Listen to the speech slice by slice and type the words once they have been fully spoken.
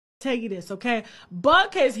tell you this, okay?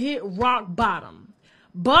 Buck has hit rock bottom.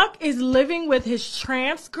 Buck is living with his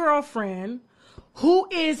trans girlfriend, who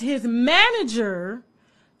is his manager.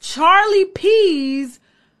 Charlie P's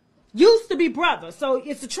used to be brother, so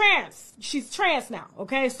it's a trans. She's trans now,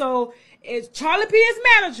 okay? So it's Charlie P, his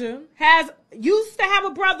manager, used to have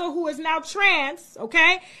a brother who is now trans,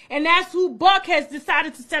 okay? And that's who Buck has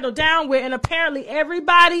decided to settle down with, and apparently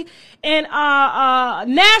everybody in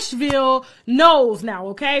Nashville knows now,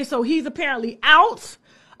 okay? So he's apparently out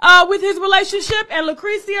with his relationship, and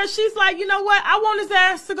Lucretia, she's like, you know what? I want his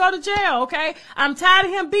ass to go to jail, okay? I'm tired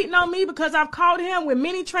of him beating on me because I've caught him with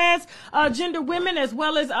many transgender women as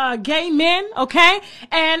well as gay men, okay?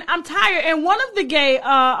 And I'm tired. And one of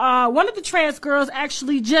the trans girls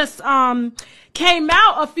actually just came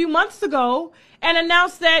out a few months ago and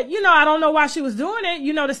announced that, I don't know why she was doing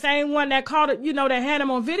it. The same one that called it, that had him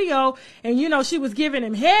on video, and, she was giving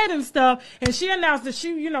him head and stuff. And she announced that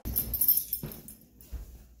she,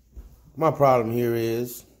 My problem here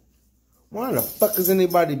is, why in the fuck is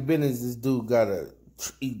anybody business this dude got a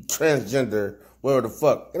transgender, whatever the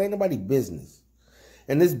fuck? It ain't nobody business.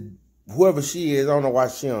 And this, whoever she is, I don't know why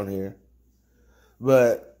she on here.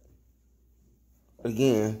 But,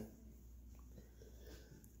 again,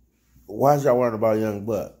 why is y'all worried about Young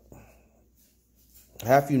Buck?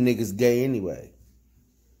 Half you niggas gay anyway.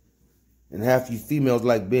 And half you females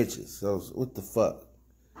like bitches. So, what the fuck?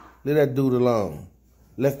 Leave that dude alone.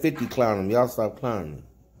 Let 50 clown him. Y'all stop clowning him.